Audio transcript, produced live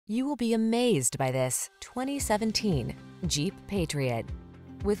You will be amazed by this 2017 Jeep Patriot.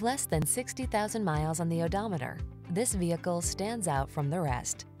 With less than 60,000 miles on the odometer, this vehicle stands out from the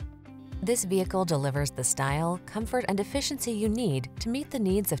rest. This vehicle delivers the style, comfort, and efficiency you need to meet the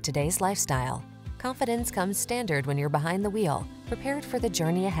needs of today's lifestyle. Confidence comes standard when you're behind the wheel, prepared for the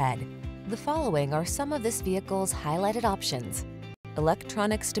journey ahead. The following are some of this vehicle's highlighted options: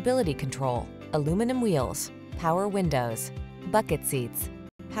 electronic stability control, aluminum wheels, power windows, bucket seats,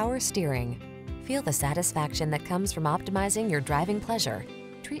 power steering. Feel the satisfaction that comes from optimizing your driving pleasure.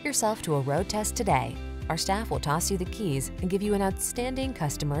 Treat yourself to a road test today. Our staff will toss you the keys and give you an outstanding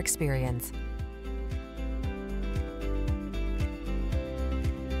customer experience.